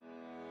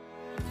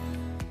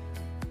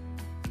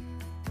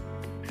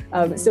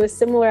So a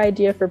similar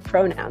idea for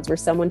pronouns, where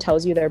someone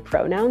tells you their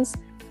pronouns,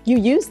 you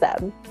use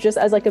them just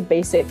as like a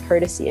basic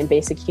courtesy and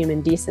basic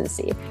human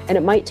decency. And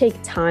it might take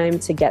time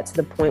to get to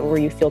the point where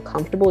you feel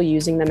comfortable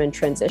using them and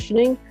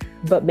transitioning,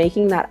 but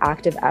making that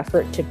active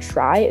effort to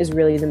try is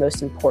really the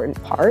most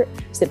important part,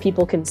 so that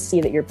people can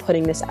see that you're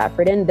putting this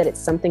effort in, that it's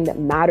something that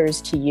matters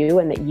to you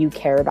and that you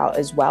care about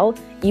as well,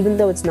 even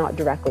though it's not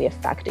directly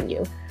affecting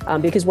you.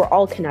 Because we're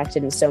all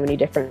connected in so many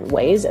different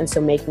ways. And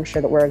so making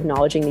sure that we're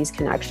acknowledging these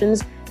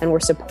connections and we're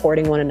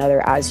supporting one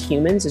another as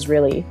humans is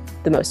really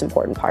the most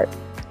important part.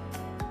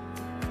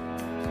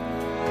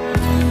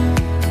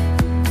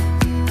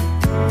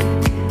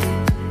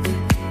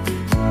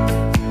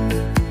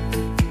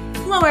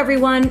 Hello,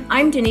 everyone.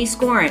 I'm Denise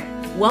Gorant.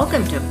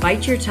 Welcome to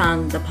Bite Your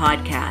Tongue, the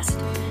podcast.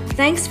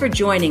 Thanks for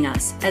joining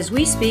us as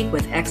we speak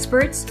with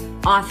experts,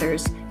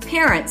 authors,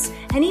 parents,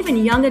 and even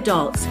young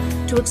adults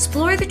to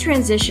explore the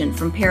transition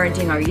from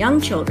parenting our young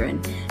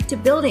children to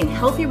building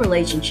healthy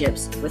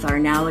relationships with our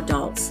now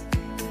adults.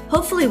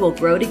 Hopefully, we'll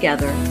grow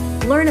together,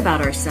 learn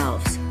about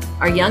ourselves,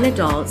 our young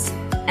adults,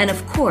 and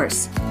of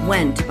course,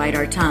 when to bite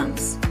our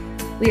tongues.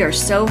 We are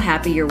so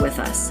happy you're with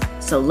us,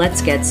 so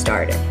let's get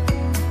started.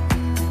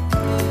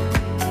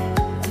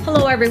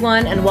 Hello,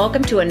 everyone, and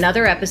welcome to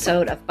another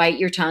episode of Bite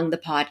Your Tongue, the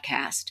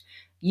podcast.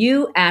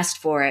 You asked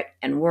for it,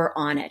 and we're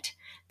on it.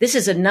 This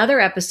is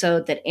another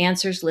episode that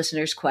answers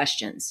listeners'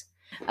 questions.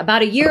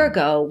 About a year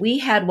ago, we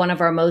had one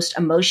of our most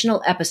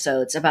emotional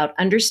episodes about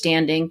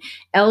understanding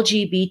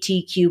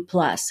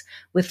LGBTQ+,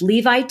 with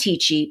Levi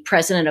Tichy,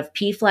 president of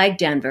PFLAG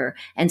Denver,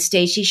 and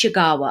Stacy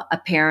Shigawa, a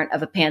parent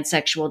of a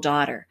pansexual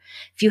daughter.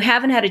 If you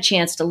haven't had a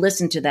chance to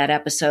listen to that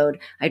episode,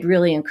 I'd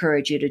really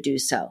encourage you to do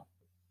so.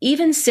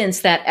 Even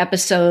since that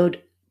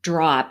episode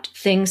dropped,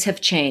 things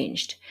have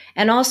changed.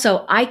 And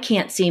also, I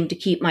can't seem to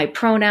keep my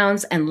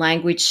pronouns and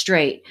language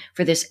straight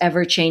for this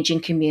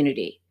ever-changing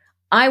community.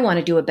 I want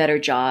to do a better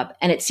job,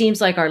 and it seems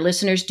like our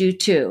listeners do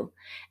too.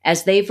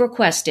 As they've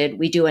requested,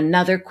 we do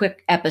another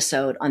quick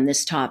episode on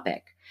this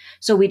topic.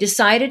 So we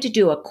decided to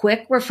do a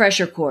quick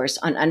refresher course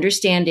on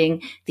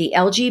understanding the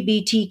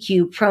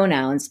LGBTQ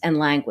pronouns and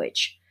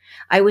language.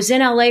 I was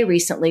in LA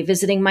recently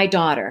visiting my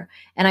daughter,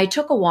 and I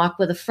took a walk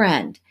with a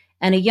friend.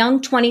 And a young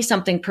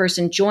 20-something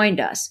person joined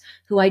us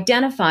who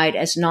identified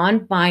as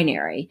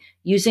non-binary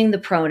using the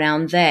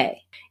pronoun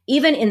they.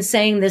 Even in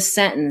saying this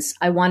sentence,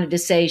 I wanted to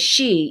say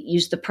she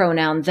used the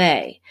pronoun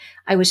they.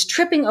 I was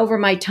tripping over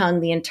my tongue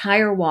the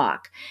entire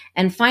walk.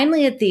 And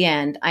finally at the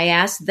end, I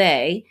asked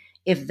they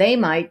if they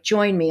might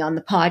join me on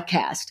the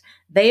podcast.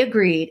 They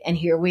agreed, and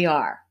here we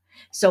are.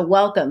 So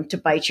welcome to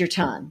Bite Your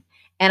Tongue.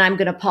 And I'm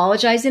going to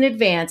apologize in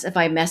advance if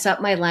I mess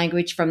up my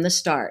language from the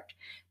start.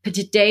 But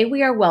today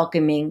we are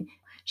welcoming.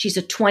 She's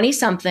a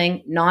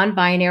 20-something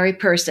non-binary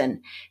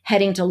person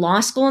heading to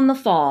law school in the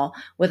fall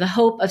with a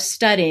hope of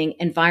studying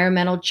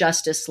environmental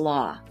justice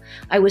law.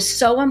 I was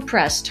so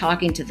impressed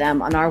talking to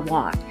them on our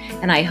walk,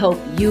 and I hope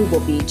you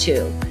will be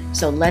too.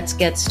 So let's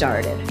get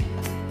started.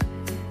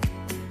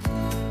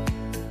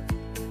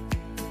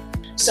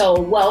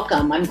 So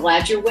welcome. I'm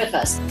glad you're with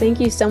us.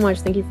 Thank you so much.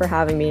 Thank you for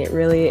having me.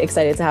 Really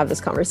excited to have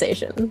this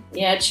conversation.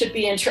 Yeah, it should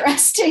be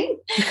interesting.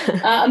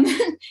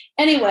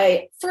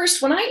 Anyway,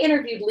 first, when I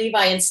interviewed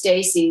Levi and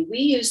Stacy, we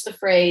used the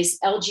phrase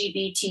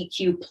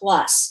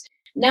LGBTQ+.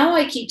 Now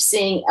I keep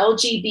seeing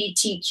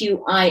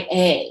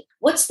LGBTQIA.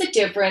 What's the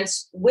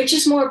difference? Which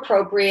is more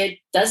appropriate?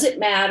 Does it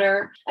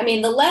matter? I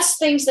mean, the less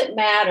things that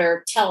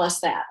matter, tell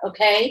us that,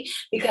 okay?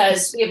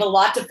 Because we have a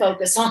lot to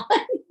focus on.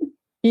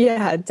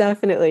 Yeah,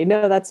 definitely.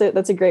 No, that's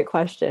a great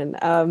question.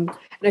 And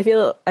I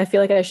feel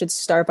like I should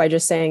start by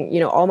just saying,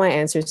 all my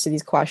answers to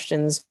these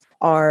questions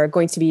are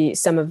going to be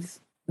some of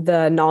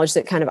the knowledge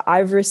that kind of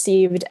I've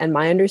received and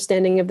my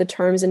understanding of the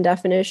terms and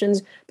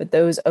definitions, but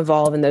those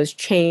evolve and those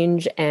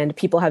change, and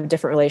people have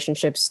different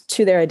relationships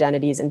to their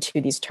identities and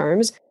to these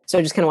terms. So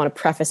I just kind of want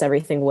to preface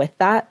everything with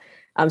that.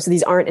 So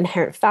these aren't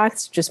inherent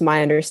facts, just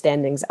my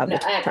understandings of the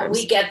terms.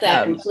 We get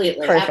that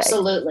completely. Perfect.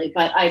 Absolutely.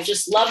 But I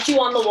just loved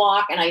you on the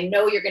walk, and I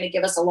know you're going to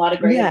give us a lot of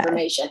great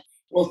information.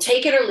 We'll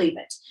take it or leave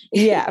it.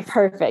 Yeah,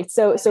 perfect.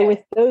 So with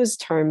those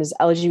terms,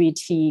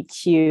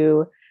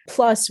 LGBTQ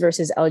plus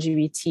versus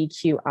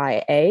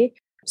LGBTQIA.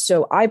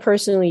 So I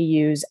personally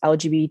use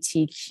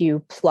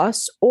LGBTQ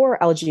plus or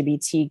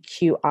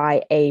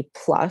LGBTQIA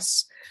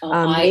plus.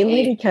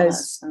 Mainly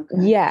because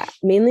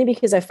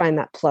I find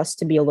that plus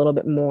to be a little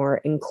bit more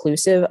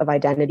inclusive of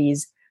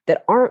identities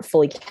that aren't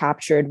fully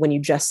captured when you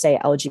just say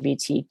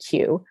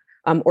LGBTQ,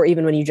 or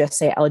even when you just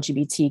say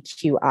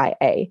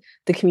LGBTQIA.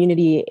 The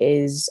community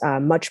is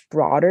much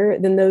broader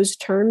than those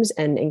terms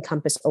and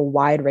encompass a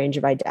wide range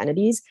of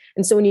identities.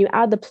 And so when you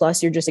add the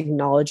plus, you're just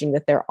acknowledging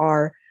that there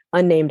are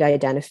unnamed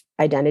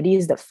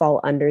identities that fall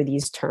under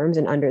these terms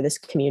and under this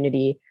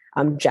community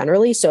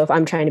generally. So if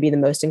I'm trying to be the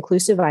most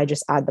inclusive, I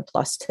just add the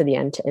plus to the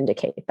end to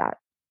indicate that.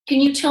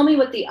 Can you tell me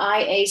what the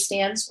IA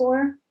stands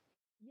for?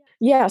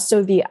 Yeah,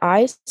 so the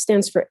I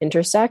stands for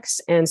intersex.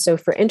 And so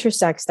for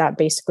intersex, that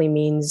basically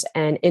means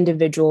an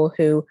individual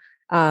who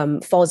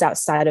falls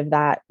outside of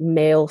that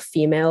male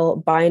female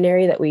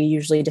binary that we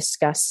usually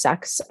discuss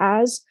sex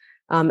as.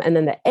 And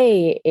then the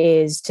A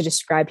is to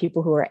describe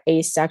people who are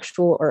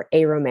asexual or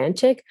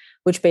aromantic,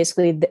 which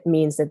basically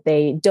means that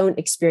they don't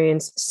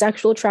experience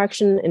sexual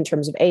attraction in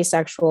terms of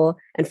asexual.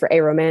 And for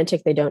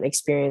aromantic, they don't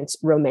experience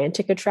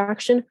romantic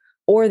attraction,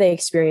 or they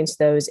experience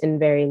those in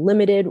very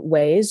limited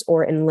ways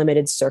or in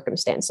limited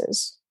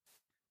circumstances.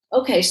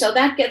 Okay, so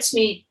that gets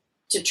me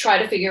to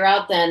try to figure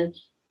out then,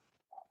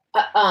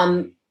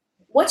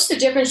 what's the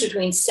difference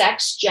between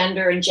sex,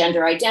 gender, and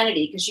gender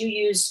identity? Because you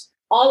use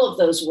all of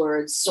those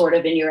words sort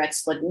of in your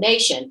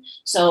explanation.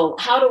 So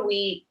how do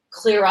we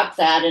clear up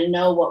that and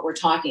know what we're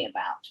talking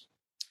about?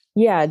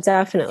 Yeah,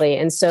 definitely.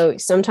 And so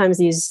sometimes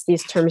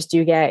these terms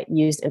do get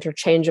used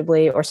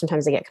interchangeably, or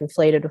sometimes they get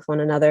conflated with one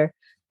another.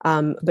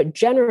 But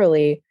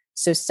generally,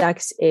 so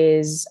sex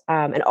is,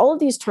 and all of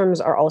these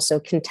terms are also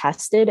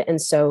contested.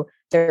 And so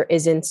there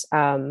isn't,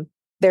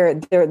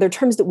 they're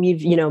terms that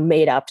we've,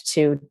 made up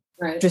to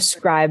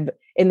describe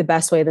in the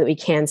best way that we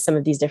can some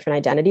of these different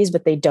identities,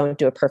 but they don't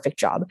do a perfect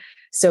job.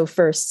 So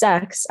for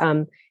sex,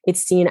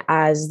 it's seen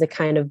as the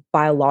kind of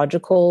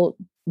biological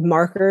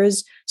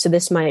markers. So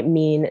this might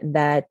mean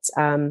that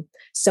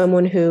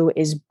someone who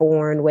is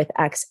born with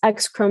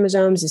XX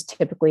chromosomes is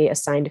typically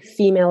assigned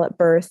female at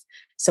birth.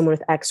 Someone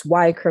with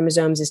XY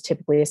chromosomes is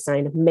typically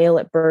assigned male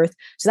at birth.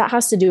 So that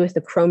has to do with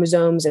the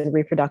chromosomes and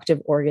reproductive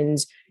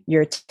organs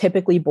you're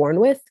typically born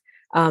with.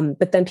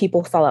 But then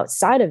people fall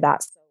outside of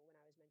that.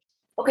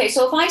 Okay,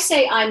 so if I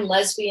say I'm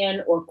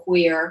lesbian or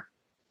queer,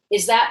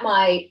 that's not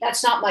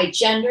my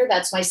gender,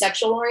 that's my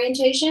sexual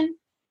orientation?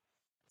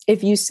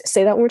 If you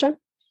say that one more time?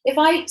 If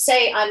I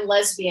say I'm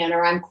lesbian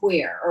or I'm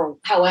queer or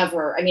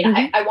however,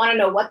 I want to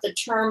know what the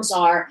terms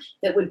are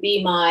that would be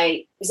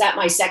is that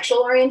my sexual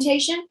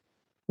orientation?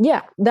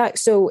 Yeah,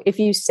 so if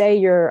you say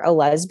you're a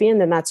lesbian,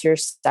 then that's your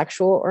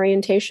sexual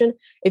orientation.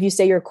 If you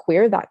say you're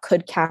queer, that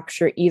could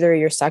capture either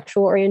your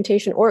sexual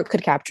orientation or it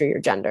could capture your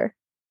gender.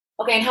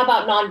 Okay, and how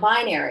about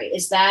non-binary?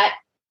 Is that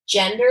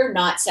gender,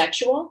 not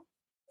sexual?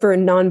 For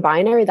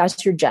non-binary,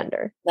 that's your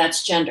gender.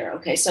 That's gender.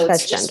 Okay, so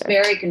it's just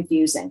very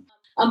confusing.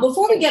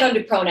 Before we get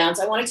onto pronouns,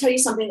 I want to tell you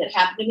something that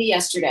happened to me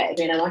yesterday.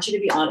 I want you to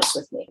be honest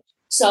with me.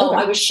 So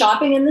I was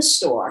shopping in the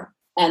store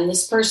and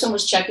this person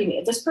was checking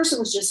me. This person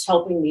was just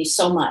helping me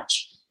so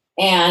much.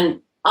 And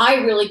I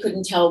really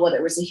couldn't tell whether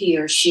it was a he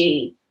or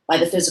she by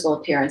the physical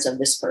appearance of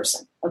this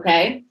person.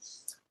 Okay.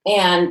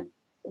 And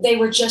they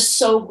were just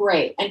so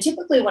great. And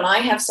typically when I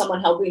have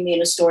someone helping me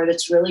in a store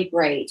that's really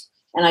great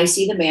and I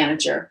see the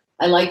manager,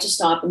 I like to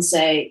stop and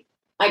say,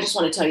 I just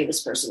want to tell you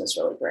this person is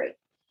really great.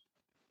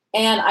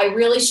 And I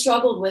really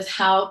struggled with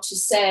how to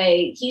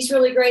say, he's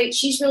really great,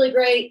 she's really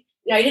great.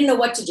 I didn't know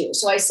what to do.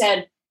 So I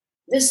said,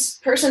 this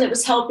person that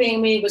was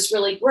helping me was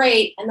really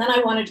great. And then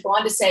I wanted to go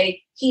on to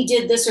say, he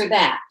did this or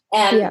that.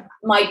 And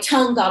my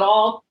tongue got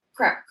all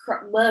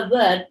blah,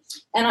 blah.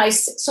 And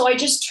so I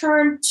just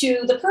turned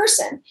to the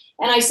person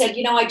and I said,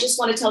 I just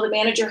want to tell the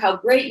manager how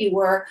great you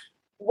were.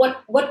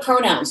 What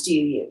pronouns do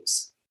you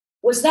use?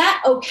 Was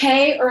that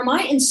okay? Or am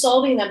I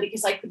insulting them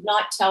because I could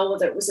not tell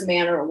whether it was a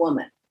man or a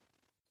woman?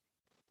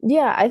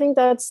 Yeah, I think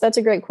that's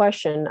a great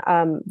question.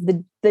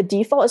 The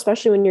default,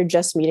 especially when you're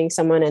just meeting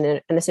someone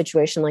in a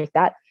situation like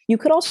that, you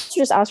could also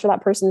just ask for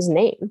that person's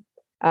name.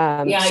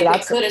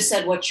 I could have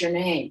said, what's your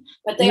name?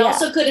 But they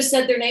also could have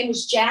said their name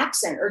was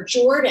Jackson or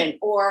Jordan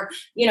or,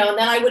 and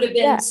then I would have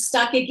been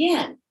stuck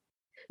again.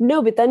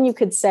 No, but then you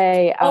could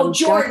say,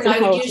 Jordan, I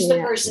would use the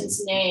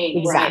person's name.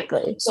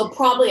 Exactly. Right? So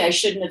probably I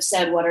shouldn't have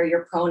said, what are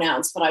your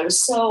pronouns? But I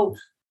was so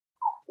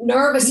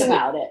nervous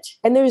about it.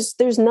 And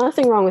there's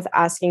nothing wrong with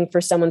asking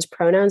for someone's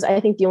pronouns. I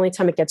think the only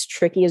time it gets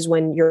tricky is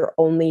when you're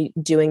only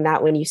doing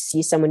that when you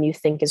see someone you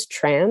think is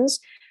trans.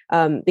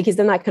 Because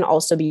then that can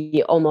also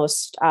be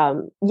almost,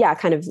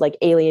 kind of like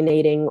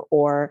alienating,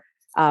 or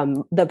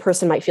the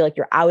person might feel like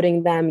you're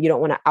outing them. You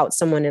don't want to out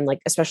someone in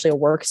especially a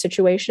work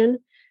situation.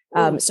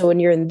 So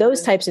when you're in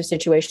those types of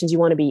situations, you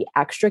want to be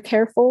extra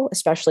careful,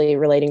 especially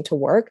relating to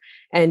work,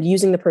 and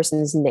using the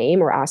person's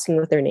name or asking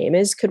what their name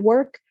is could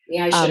work.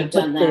 Yeah, I should have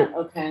done that.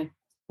 Okay.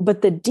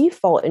 But the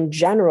default in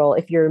general,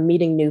 if you're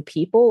meeting new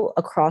people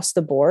across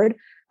the board,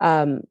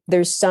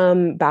 there's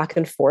some back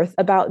and forth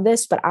about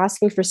this, but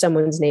asking for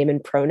someone's name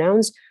and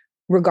pronouns,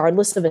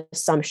 regardless of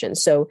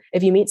assumptions. So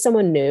if you meet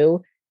someone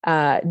new,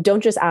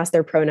 don't just ask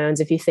their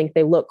pronouns if you think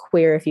they look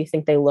queer, if you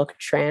think they look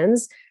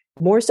trans.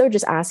 More so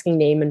just asking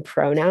name and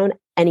pronoun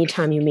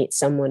anytime you meet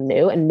someone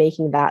new and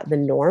making that the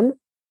norm.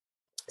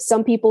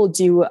 Some people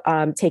do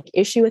take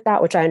issue with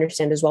that, which I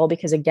understand as well,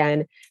 because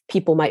again,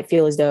 people might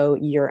feel as though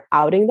you're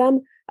outing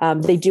them.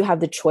 They do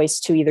have the choice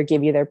to either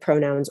give you their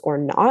pronouns or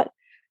not.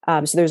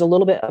 So there's a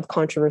little bit of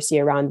controversy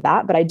around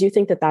that, but I do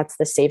think that that's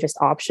the safest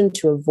option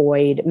to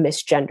avoid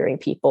misgendering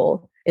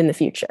people in the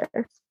future.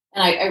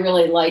 And I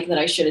really like that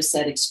I should have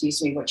said,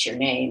 excuse me, what's your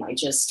name?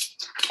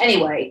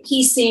 Anyway,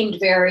 he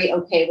seemed very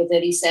okay with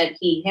it. He said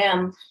he,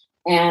 him.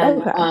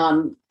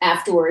 And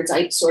afterwards,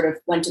 I sort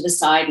of went to the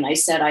side and I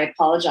said, I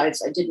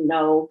apologize. I didn't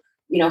know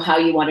how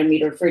you wanted me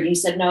to refer to you. You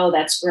said, no,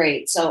 that's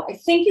great. So I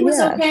think it was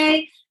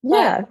okay.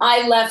 Yeah. But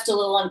I left a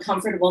little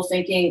uncomfortable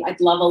thinking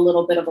I'd love a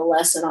little bit of a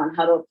lesson on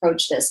how to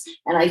approach this.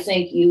 And I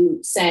think you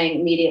saying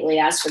immediately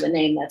ask for the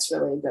name, that's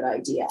really a good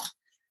idea.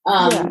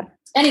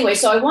 Anyway,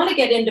 so I want to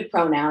get into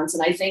pronouns,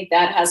 and I think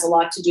that has a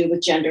lot to do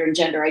with gender and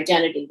gender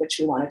identity, which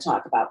we want to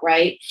talk about,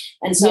 right?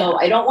 And so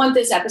I don't want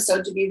this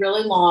episode to be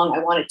really long. I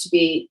want it to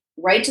be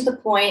right to the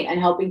point and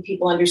helping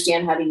people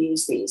understand how to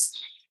use these.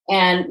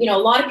 And, a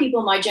lot of people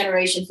in my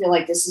generation feel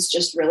like this is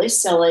just really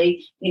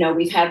silly.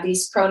 We've had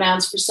these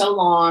pronouns for so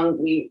long.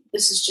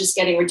 This is just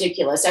getting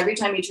ridiculous. Every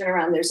time you turn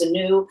around, there's a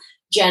new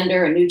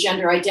gender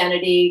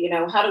identity.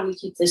 How do we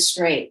keep this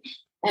straight?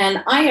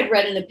 And I had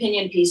read an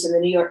opinion piece in the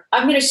New York.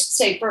 I'm going to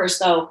say first,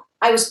 though,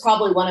 I was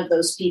probably one of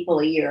those people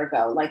a year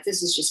ago. Like,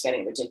 this is just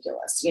getting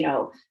ridiculous.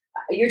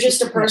 You're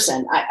just a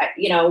person.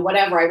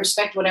 Whatever. I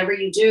respect whatever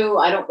you do.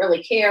 I don't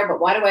really care. But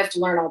why do I have to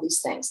learn all these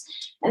things?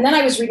 And then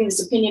I was reading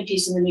this opinion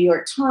piece in the New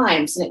York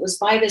Times, and it was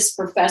by this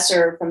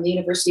professor from the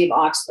University of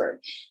Oxford.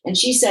 And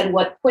she said,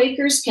 what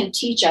Quakers can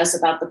teach us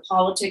about the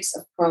politics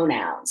of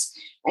pronouns.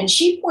 And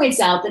she points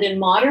out that in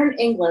modern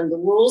England, the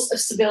rules of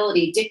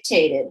civility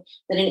dictated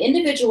that an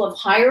individual of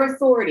higher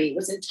authority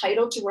was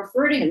entitled to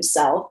refer to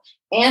himself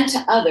and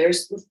to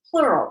others with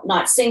plural,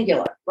 not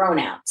singular,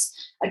 pronouns.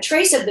 A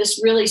trace of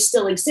this really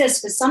still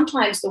exists because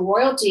sometimes the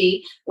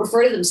royalty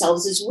refer to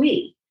themselves as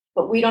we,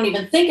 but we don't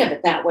even think of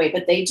it that way,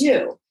 but they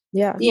do.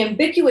 Yeah. The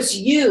ambiguous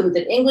you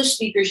that English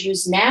speakers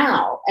use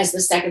now as the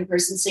second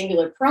person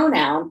singular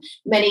pronoun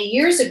many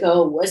years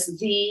ago was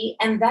thee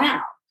and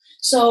thou.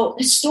 So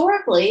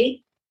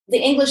historically, the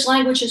English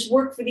language has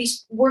worked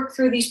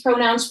through these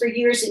pronouns for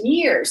years and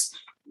years.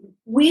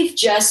 We've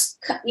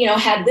just,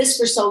 had this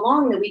for so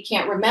long that we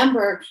can't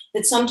remember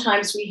that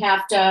sometimes we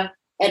have to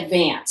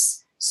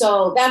advance.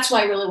 So that's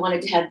why I really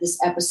wanted to have this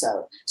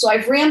episode. So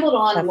I've rambled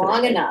on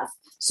long enough.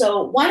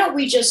 So why don't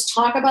we just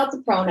talk about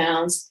the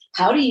pronouns,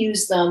 how to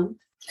use them,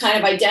 kind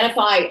of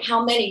identify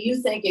how many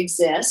you think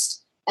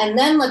exist, and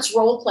then let's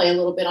role play a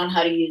little bit on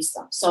how to use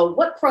them. So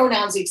what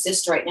pronouns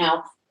exist right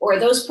now? Or are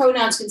those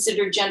pronouns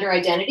considered gender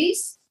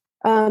identities?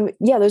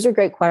 Those are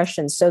great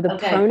questions. So the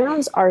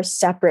pronouns are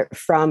separate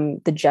from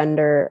the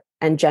gender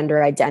and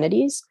gender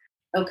identities.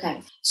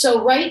 Okay.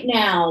 So right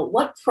now,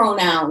 what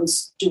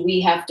pronouns do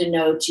we have to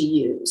know to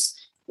use?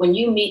 When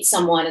you meet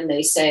someone and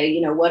they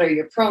say, what are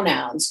your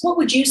pronouns? What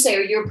would you say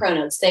are your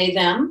pronouns? They,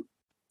 them?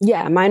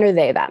 Yeah, mine are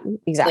they, them.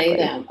 Exactly. They,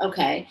 them.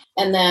 Okay.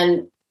 And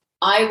then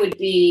I would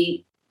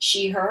be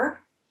she, her?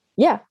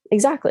 Yeah,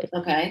 exactly.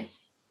 Okay.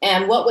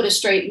 And what would a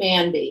straight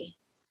man be?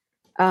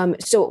 A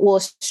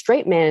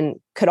straight man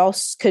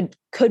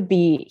could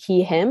be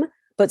he, him,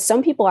 but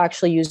some people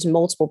actually use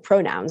multiple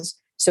pronouns.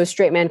 So a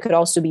straight man could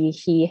also be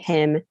he,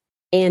 him,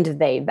 and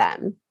they,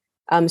 them.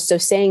 So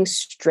saying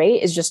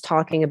straight is just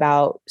talking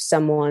about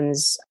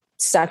someone's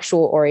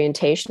sexual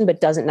orientation,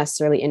 but doesn't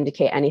necessarily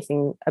indicate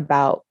anything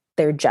about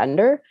their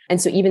gender.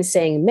 And so even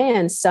saying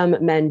man, some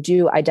men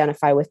do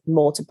identify with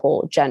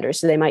multiple genders.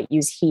 So they might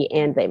use he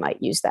and they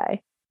might use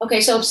they.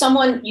 Okay. So if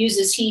someone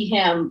uses he,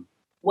 him,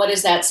 what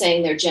is that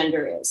saying their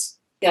gender is?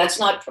 That's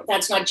not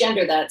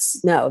gender.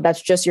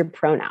 That's just your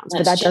pronouns.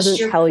 But that doesn't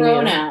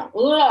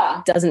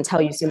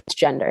tell you so much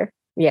gender.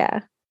 Yeah.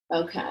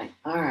 Okay.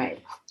 All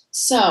right.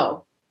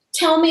 So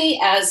tell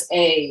me, as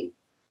these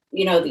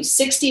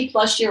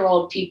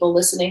 60-plus-year-old people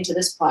listening to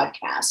this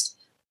podcast,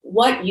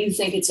 what you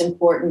think it's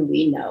important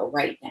we know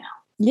right now.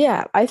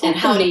 Yeah, I think, and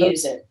how to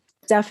use it.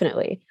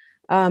 Definitely.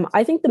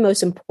 I think the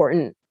most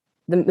important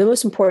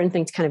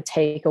thing to kind of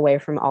take away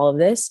from all of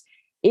this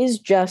is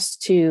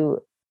just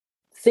to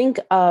think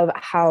of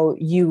how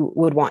you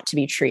would want to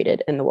be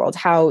treated in the world,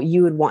 how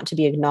you would want to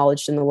be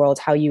acknowledged in the world,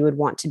 how you would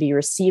want to be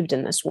received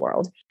in this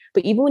world.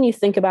 But even when you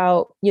think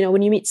about,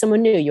 when you meet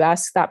someone new, you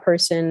ask that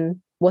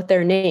person what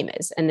their name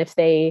is. And if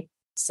they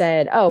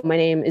said, oh, my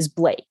name is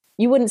Blake,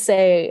 you wouldn't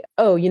say,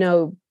 oh,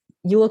 you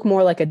look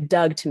more like a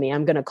Doug to me,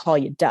 I'm going to call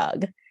you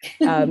Doug.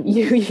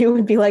 You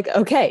would be like,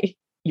 okay,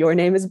 your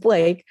name is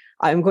Blake,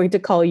 I'm going to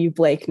call you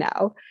Blake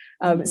now.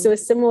 So a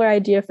similar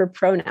idea for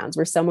pronouns,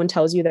 where someone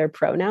tells you their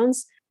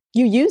pronouns,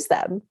 you use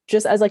them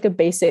just as like a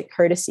basic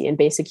courtesy and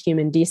basic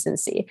human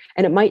decency.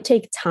 And it might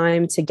take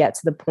time to get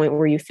to the point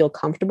where you feel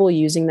comfortable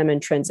using them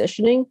and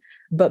transitioning,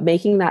 but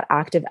making that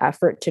active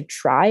effort to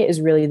try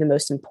is really the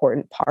most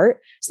important part,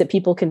 so that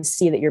people can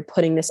see that you're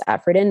putting this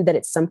effort in, that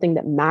it's something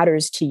that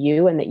matters to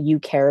you and that you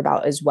care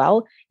about as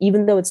well,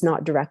 even though it's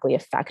not directly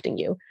affecting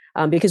you.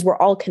 Because we're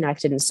all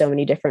connected in so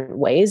many different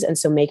ways. And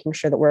so making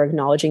sure that we're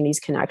acknowledging these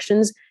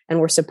connections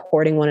and we're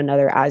supporting one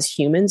another as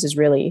humans is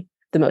really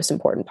the most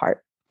important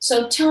part.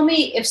 So tell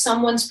me, if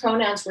someone's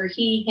pronouns were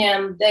he,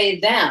 him, they,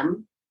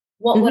 them,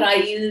 what would I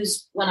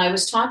use when I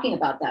was talking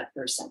about that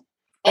person?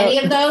 Any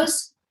of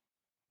those?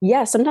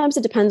 Yeah, sometimes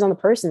it depends on the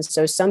person.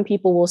 So some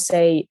people will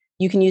say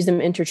you can use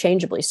them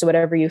interchangeably. So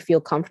whatever you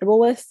feel comfortable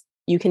with,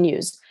 you can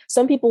use.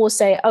 Some people will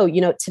say, oh,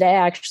 today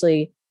I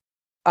actually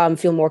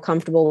feel more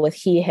comfortable with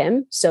he,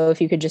 him. So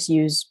if you could just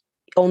use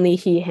only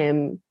he,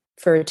 him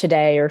for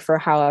today or for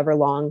however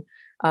long,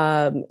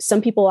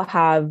 Some people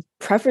have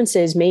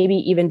preferences, maybe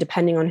even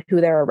depending on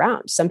who they're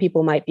around. Some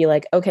people might be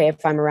like, okay,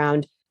 if I'm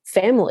around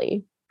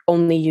family,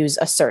 only use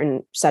a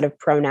certain set of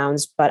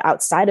pronouns, but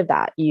outside of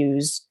that,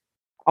 use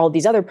all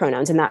these other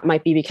pronouns. And that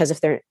might be because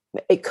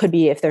it could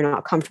be if they're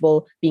not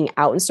comfortable being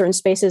out in certain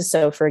spaces.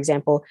 So for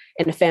example,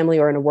 in a family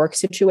or in a work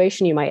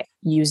situation, you might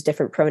use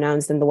different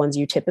pronouns than the ones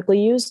you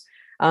typically use.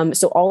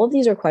 So all of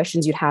these are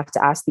questions you'd have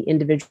to ask the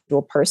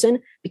individual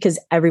person because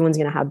everyone's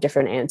going to have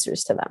different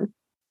answers to them.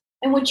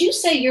 And would you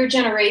say your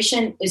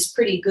generation is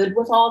pretty good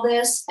with all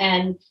this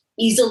and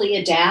easily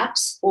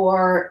adapts?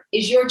 Or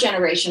is your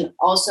generation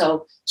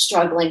also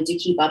struggling to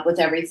keep up with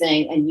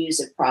everything and use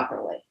it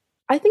properly?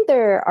 I think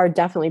there are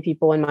definitely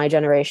people in my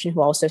generation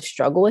who also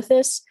struggle with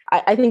this.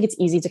 I think it's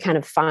easy to kind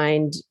of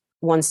find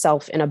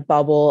oneself in a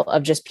bubble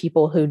of just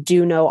people who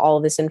do know all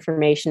of this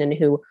information and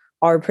who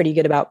are pretty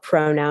good about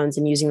pronouns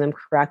and using them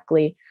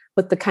correctly.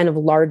 But the kind of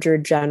larger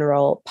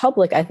general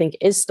public, I think,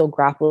 is still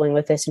grappling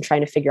with this and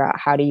trying to figure out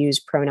how to use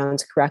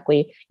pronouns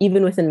correctly,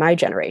 even within my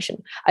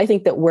generation. I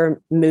think that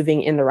we're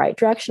moving in the right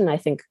direction. I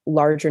think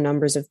larger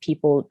numbers of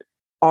people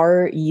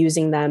are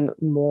using them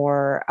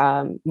more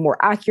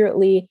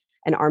accurately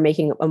and are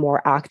making a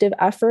more active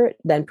effort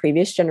than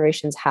previous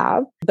generations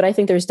have. But I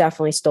think there's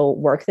definitely still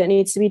work that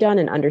needs to be done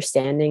and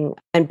understanding,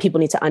 and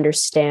people need to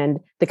understand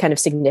the kind of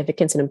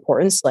significance and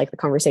importance, like the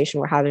conversation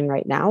we're having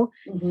right now.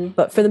 Mm-hmm.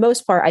 But for the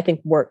most part, I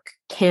think work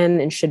can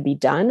and should be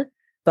done.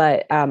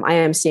 But I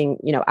am seeing,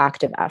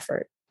 active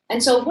effort.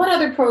 And so what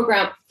other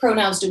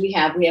pronouns do we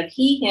have? We have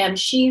he, him,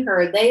 she,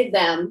 her, they,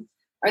 them.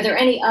 Are there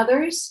any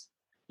others?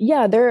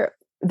 Yeah, there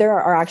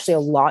are actually a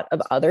lot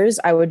of others.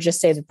 I would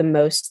just say that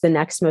the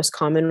next most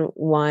common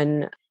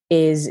one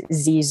is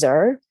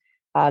Zer.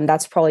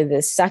 That's probably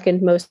the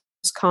second most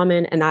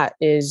common, and that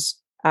is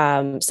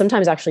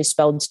sometimes actually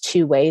spelled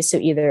two ways. So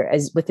either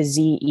as with a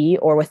ZE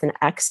or with an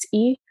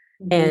XE.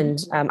 Mm-hmm. And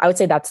I would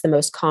say that's the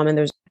most common.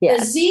 The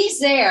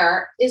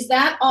Zer, is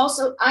that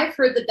also, I've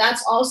heard that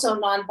that's also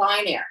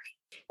non-binary.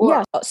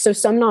 Yeah. So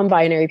some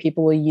non-binary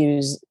people will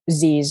use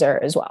Zer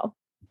as well.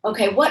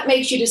 Okay, what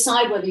makes you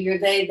decide whether you're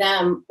they,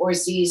 them, or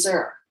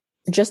Zer?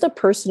 Just a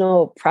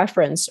personal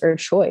preference or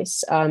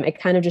choice. It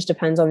kind of just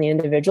depends on the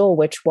individual,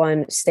 which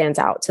one stands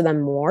out to them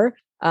more.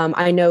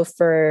 I know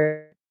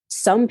for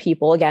some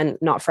people, again,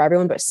 not for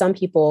everyone, but some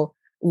people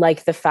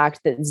like the fact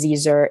that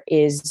Zer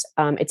is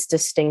its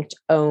distinct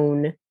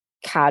own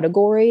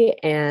category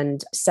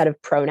and set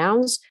of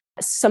pronouns.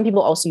 Some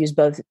people also use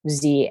both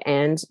Z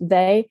and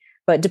they,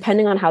 but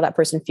depending on how that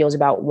person feels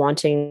about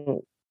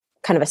wanting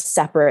kind of a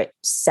separate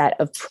set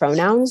of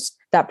pronouns,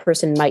 that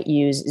person might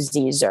use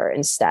Zer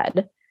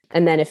instead.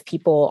 And then if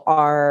people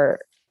are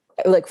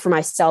like, for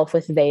myself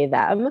with they,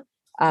 them,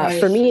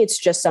 for me, it's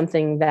just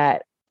something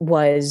that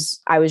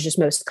I was just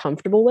most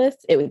comfortable with.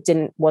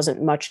 It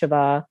wasn't much of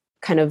a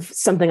kind of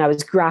something I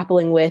was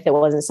grappling with. It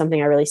wasn't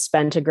something I really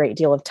spent a great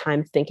deal of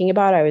time thinking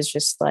about. I was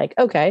just like,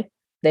 okay,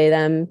 they,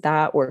 them,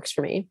 that works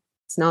for me.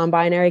 It's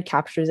non-binary,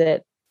 captures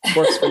it,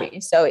 works for me.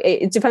 So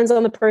it depends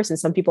on the person.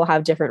 Some people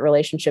have different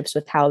relationships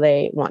with how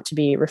they want to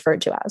be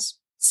referred to as.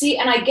 See,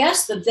 and I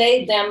guess the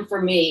they, them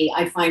for me,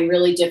 I find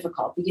really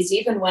difficult because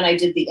even when I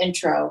did the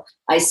intro,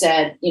 I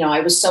said,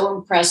 I was so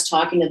impressed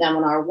talking to them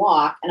on our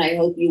walk, and I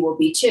hope you will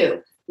be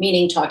too,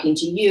 meaning talking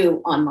to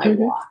you on my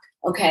walk.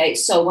 Okay.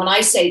 So when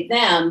I say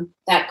them,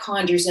 that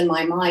conjures in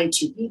my mind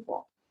two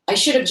people. I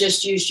should have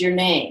just used your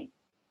name.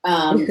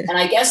 And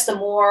I guess the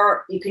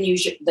more you can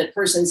use the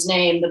person's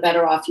name, the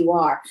better off you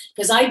are.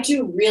 Because I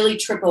do really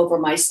trip over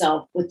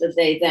myself with the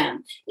they,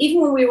 them. Even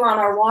when we were on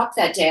our walk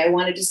that day, I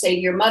wanted to say to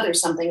your mother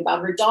something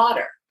about her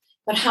daughter.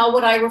 But how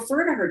would I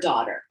refer to her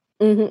daughter?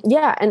 Mm-hmm.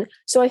 Yeah. And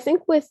so I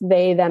think with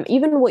they, them,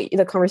 even what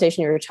the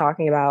conversation you were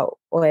talking about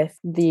with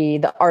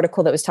the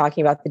article that was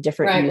talking about the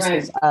different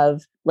uses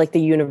of like the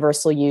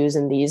universal use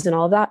and these and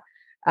all of that,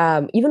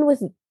 even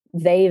with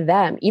they,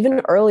 them,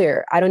 even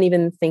earlier, I don't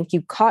even think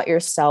you caught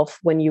yourself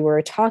when you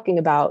were talking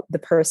about the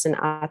person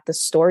at the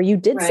store. You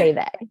did say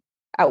they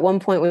at one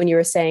point when you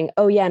were saying,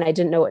 oh yeah, and I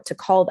didn't know what to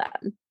call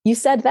them. You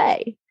said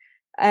they,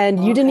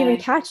 and you didn't even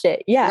catch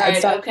it. Yeah.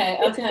 Right. Okay.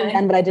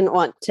 But I didn't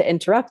want to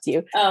interrupt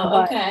you.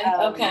 Oh,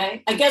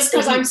 okay. I guess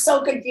because I'm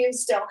so confused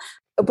still.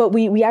 But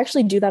we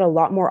actually do that a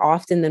lot more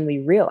often than we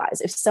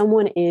realize. If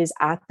someone is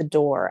at the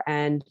door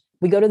and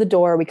we go to the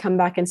door, we come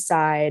back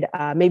inside,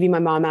 maybe my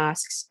mom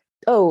asks,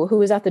 oh, who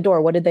was at the door?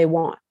 What did they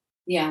want?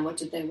 Yeah, what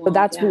did they want? But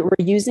that's we're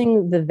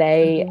using the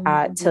they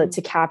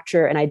to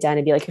capture an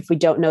identity. Like if we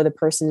don't know the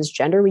person's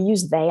gender, we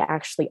use they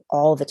actually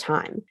all the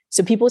time.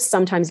 So people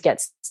sometimes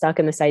get stuck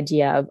in this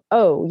idea of,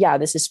 oh yeah,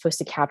 this is supposed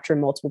to capture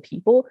multiple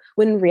people,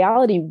 when in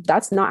reality,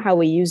 that's not how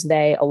we use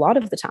they a lot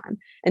of the time.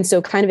 And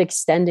so kind of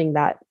extending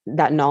that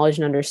knowledge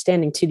and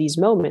understanding to these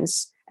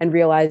moments and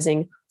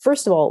realizing,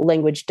 first of all,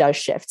 language does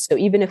shift. So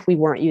even if we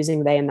weren't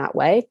using they in that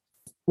way,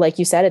 like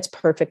you said, it's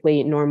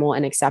perfectly normal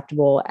and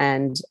acceptable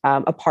and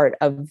a part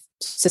of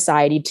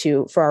society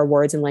for our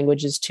words and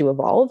languages to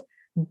evolve.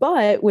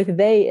 But with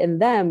they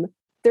and them,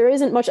 there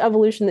isn't much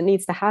evolution that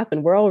needs to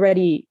happen. We're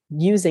already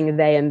using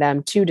they and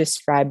them to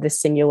describe the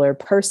singular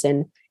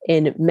person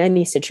in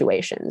many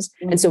situations.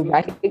 And so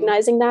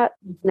recognizing that,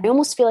 and I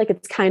almost feel like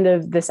it's kind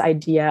of this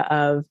idea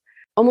of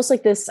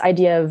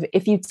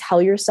if you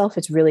tell yourself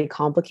it's really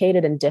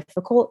complicated and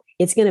difficult,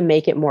 it's going to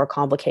make it more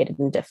complicated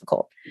and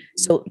difficult.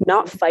 So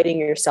not fighting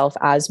yourself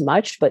as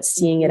much, but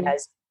seeing it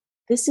as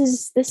this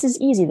is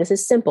easy. This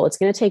is simple. It's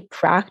going to take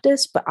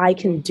practice, but I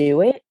can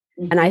do it.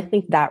 And I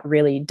think that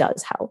really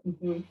does help.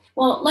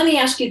 Well, let me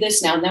ask you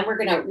this now, and then we're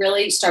going to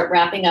really start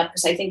wrapping up,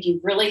 because I think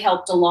you've really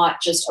helped a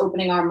lot just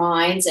opening our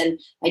minds and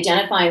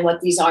identifying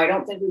what these are. I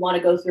don't think we want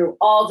to go through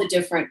all the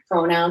different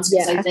pronouns,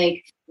 because I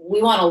think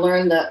we want to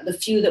learn the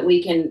few that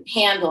we can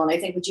handle. And I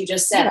think what you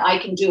just said, I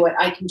can do it.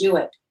 I can do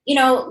it. You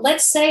know,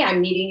 let's say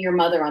I'm meeting your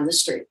mother on the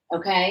street.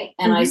 Okay.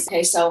 And I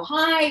say, so,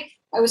 hi,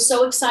 I was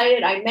so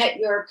excited.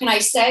 Can I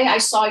say I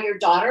saw your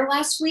daughter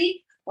last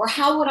week? Or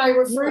how would I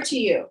refer to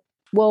you?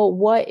 Well,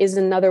 what is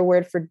another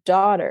word for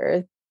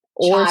daughter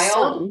or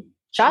son?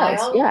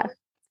 Child.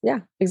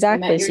 Yeah,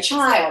 exactly. I met your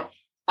child.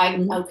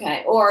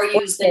 Okay. Or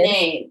use the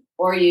name. Right.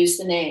 Or use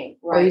the name.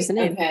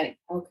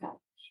 Okay.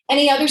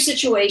 Any other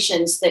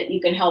situations that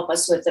you can help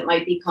us with that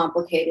might be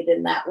complicated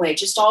in that way?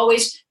 Just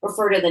always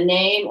refer to the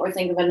name or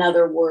think of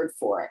another word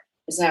for it.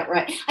 Is that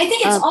right? I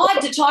think it's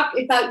odd to talk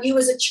about you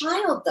as a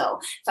child, though.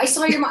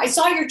 If I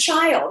saw your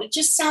child, it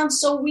just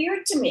sounds so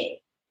weird to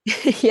me.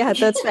 Yeah,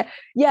 that's fair.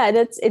 Yeah,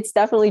 it's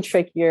definitely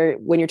trickier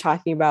when you're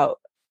talking about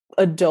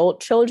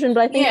adult children,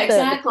 but I think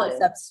the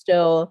concept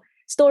still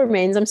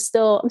remains. I'm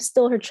still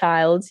her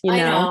child, you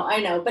know.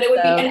 I know. But it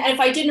would be, and if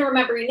I didn't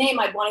remember your name,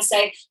 I'd want to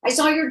say, I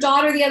saw your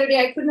daughter the other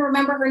day. I couldn't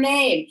remember her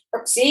name.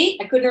 See,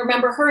 I couldn't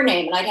remember her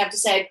name. And I'd have to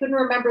say, I couldn't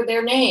remember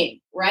their name,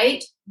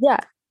 right?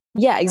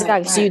 Yeah, exactly.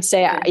 Right. So you'd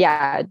say,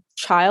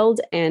 child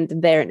and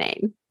their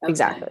name. Okay.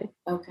 Exactly.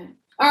 Okay.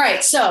 All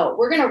right. So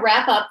we're going to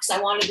wrap up, because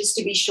I wanted this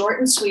to be short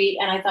and sweet,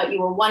 and I thought you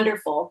were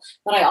wonderful.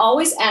 But I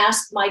always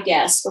ask my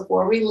guests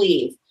before we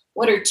leave,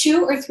 what are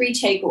 2 or 3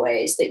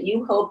 takeaways that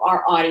you hope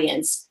our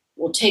audience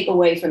will take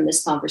away from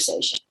this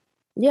conversation?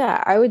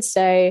 Yeah, I would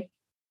say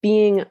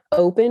being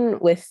open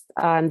with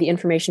the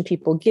information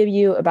people give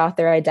you about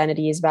their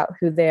identities, about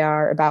who they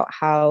are, about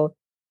how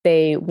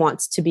they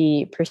want to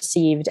be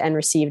perceived and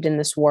received in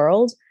this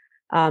world.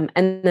 And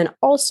then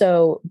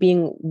also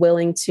being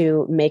willing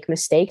to make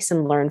mistakes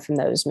and learn from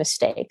those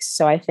mistakes.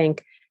 So I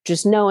think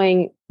just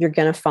knowing you're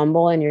going to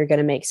fumble and you're going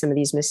to make some of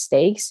these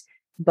mistakes,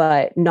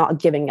 but not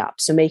giving up.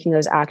 So making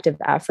those active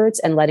efforts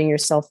and letting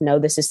yourself know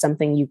this is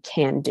something you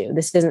can do.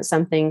 This isn't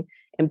something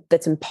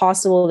that's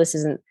impossible. This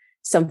isn't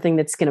something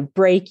that's going to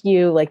break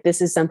you. Like,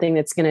 this is something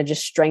that's going to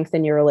just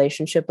strengthen your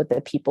relationship with the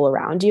people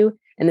around you.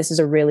 And this is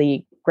a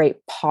really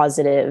great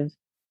positive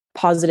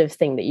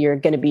thing that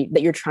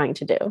you're trying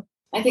to do.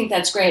 I think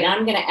that's great.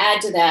 I'm going to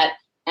add to that,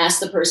 ask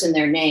the person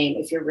their name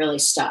if you're really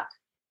stuck.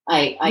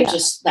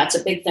 That's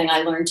a big thing I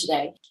learned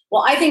today.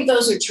 Well, I think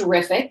those are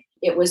terrific.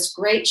 It was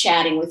great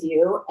chatting with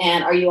you.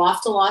 And are you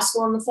off to law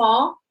school in the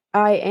fall?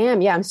 I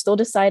am. Yeah, I'm still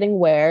deciding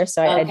where.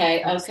 So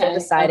I'm still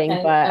deciding,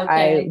 but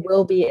I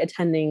will be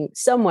attending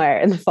somewhere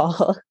in the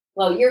fall.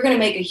 Well, you're going to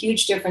make a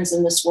huge difference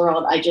in this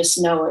world. I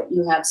just know it.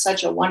 You have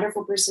such a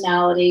wonderful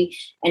personality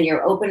and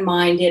you're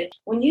open-minded.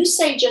 When you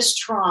say just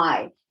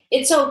try,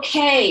 it's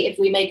okay if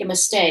we make a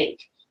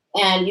mistake,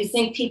 and you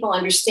think people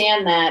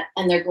understand that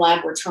and they're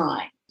glad we're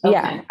trying.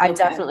 Yeah, I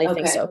definitely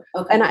think so.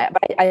 Okay. And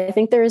I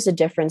think there is a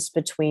difference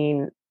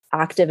between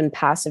active and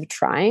passive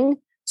trying.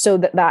 So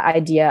that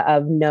idea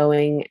of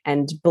knowing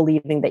and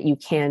believing that you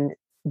can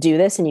do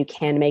this and you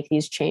can make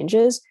these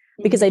changes,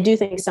 because I do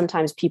think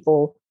sometimes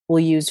people will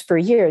use for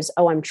years,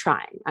 I'm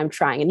trying.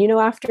 And,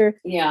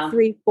 after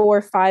 3,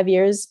 4, 5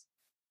 years,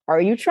 are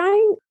you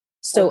trying?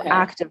 So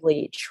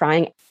actively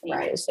trying.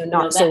 Right. So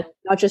not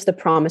just the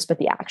promise, but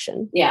the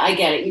action. Yeah, I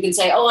get it. You can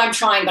say, I'm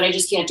trying, but I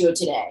just can't do it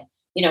today.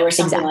 Or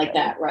something like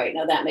that. Right.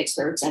 No, that makes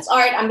perfect sense. All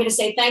right. I'm going to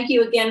say thank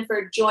you again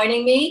for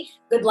joining me.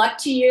 Good luck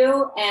to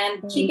you,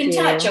 and keep in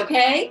touch.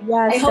 Okay.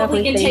 Yes, I hope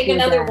we can take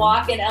another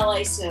walk in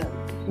LA soon.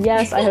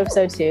 Yes, I hope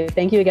so too.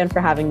 Thank you again for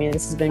having me.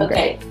 This has been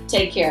great.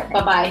 Take care.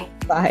 Bye-bye.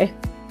 Bye.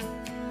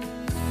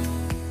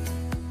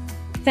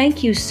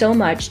 Thank you so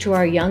much to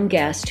our young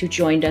guest who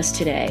joined us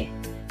today.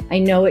 I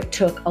know it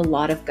took a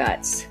lot of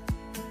guts.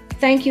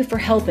 Thank you for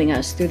helping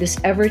us through this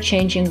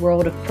ever-changing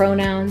world of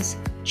pronouns,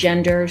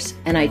 genders,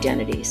 and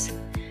identities.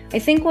 I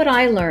think what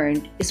I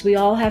learned is we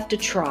all have to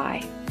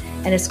try.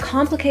 And as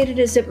complicated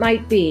as it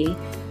might be,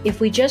 if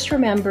we just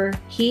remember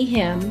he,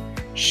 him,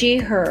 she,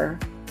 her,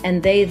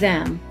 and they,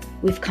 them,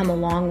 we've come a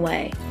long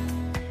way.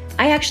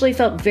 I actually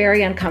felt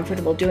very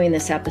uncomfortable doing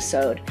this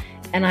episode,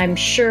 and I'm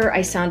sure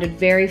I sounded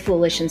very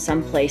foolish in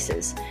some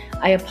places.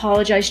 I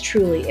apologize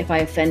truly if I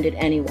offended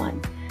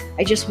anyone.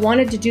 I just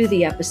wanted to do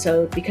the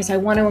episode because I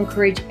want to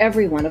encourage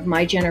everyone of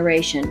my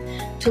generation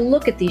to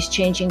look at these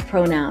changing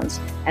pronouns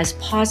as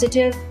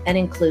positive and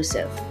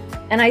inclusive.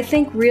 And I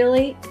think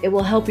really it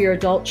will help your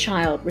adult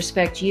child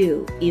respect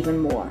you even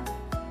more.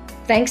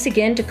 Thanks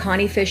again to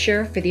Connie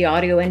Fisher for the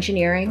audio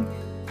engineering.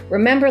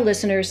 Remember,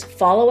 listeners,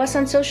 follow us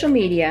on social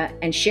media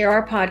and share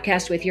our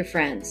podcast with your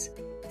friends.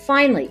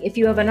 Finally, if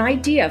you have an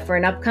idea for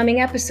an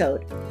upcoming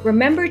episode,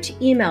 remember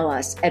to email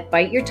us at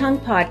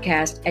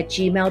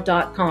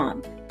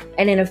biteyourtonguepodcast@gmail.com.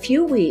 And in a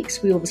few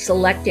weeks, we will be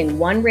selecting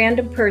one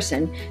random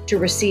person to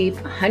receive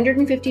a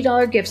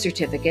 $150 gift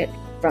certificate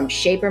from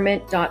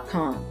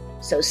shapermint.com.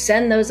 So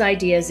send those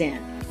ideas in.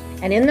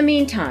 And in the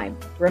meantime,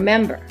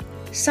 remember,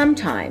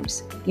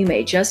 sometimes you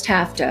may just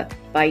have to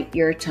bite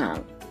your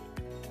tongue.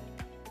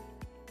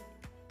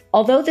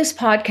 Although this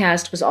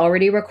podcast was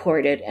already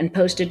recorded and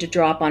posted to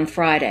drop on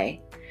Friday,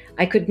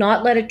 I could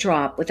not let it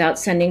drop without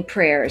sending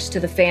prayers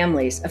to the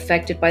families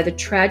affected by the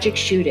tragic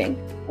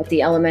shooting at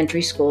the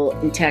elementary school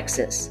in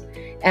Texas,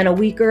 and a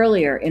week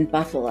earlier in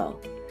Buffalo.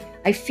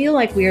 I feel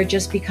like we are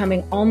just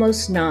becoming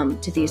almost numb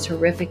to these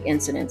horrific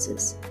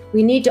incidences.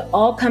 We need to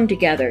all come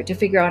together to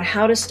figure out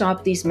how to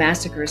stop these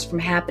massacres from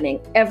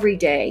happening every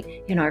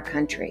day in our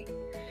country.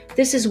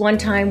 This is one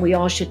time we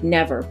all should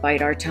never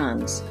bite our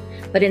tongues,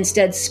 but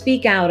instead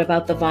speak out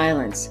about the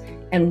violence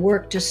and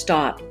work to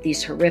stop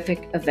these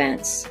horrific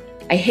events.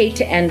 I hate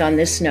to end on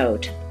this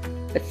note,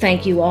 but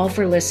thank you all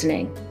for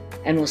listening,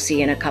 and we'll see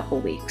you in a couple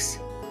weeks.